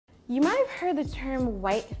You might have heard the term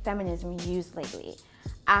white feminism used lately,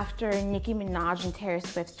 after Nicki Minaj and Taylor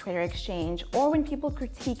Swift's Twitter exchange, or when people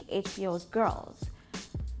critique HBO's Girls.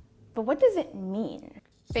 But what does it mean?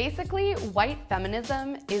 Basically, white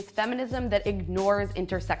feminism is feminism that ignores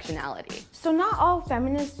intersectionality. So not all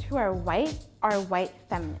feminists who are white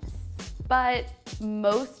feminists. But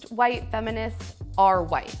most white feminists are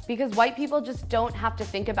white, because white people just don't have to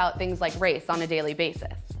think about things like race on a daily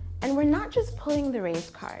basis. And we're not just pulling the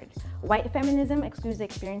race card. White feminism excludes the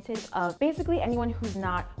experiences of basically anyone who's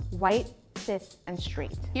not white, cis, and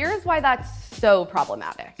straight. Here's why that's so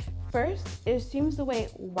problematic. First, it assumes the way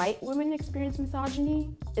white women experience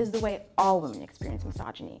misogyny is the way all women experience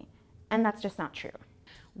misogyny. And that's just not true.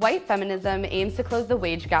 White feminism aims to close the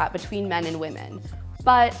wage gap between men and women.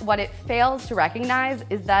 But what it fails to recognize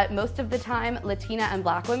is that most of the time, Latina and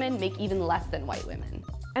Black women make even less than white women.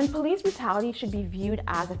 And police brutality should be viewed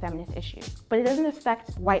as a feminist issue, but it doesn't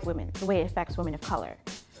affect white women the way it affects women of color.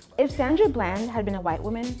 If Sandra Bland had been a white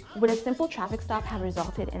woman, would a simple traffic stop have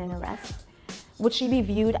resulted in an arrest? Would she be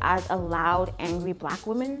viewed as a loud, angry Black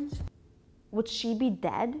woman? Would she be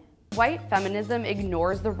dead? White feminism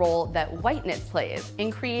ignores the role that whiteness plays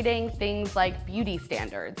in creating things like beauty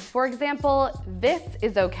standards. For example, this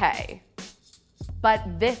is okay, but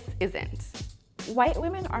this isn't. White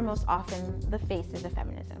women are most often the faces of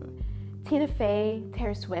feminism. Tina Fey,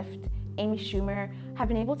 Taylor Swift, Amy Schumer have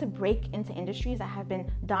been able to break into industries that have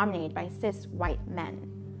been dominated by cis white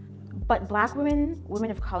men. But Black women, women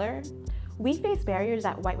of color, we face barriers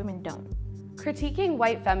that white women don't. Critiquing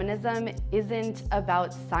white feminism isn't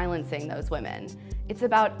about silencing those women. It's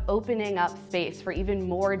about opening up space for even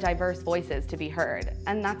more diverse voices to be heard,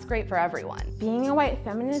 and that's great for everyone. Being a white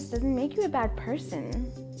feminist doesn't make you a bad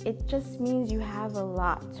person. It just means you have a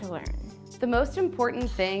lot to learn. The most important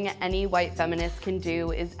thing any white feminist can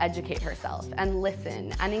do is educate herself and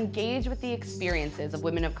listen and engage with the experiences of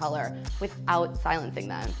women of color without silencing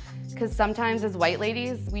them. Because sometimes as white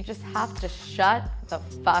ladies, we just have to shut the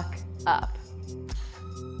fuck up.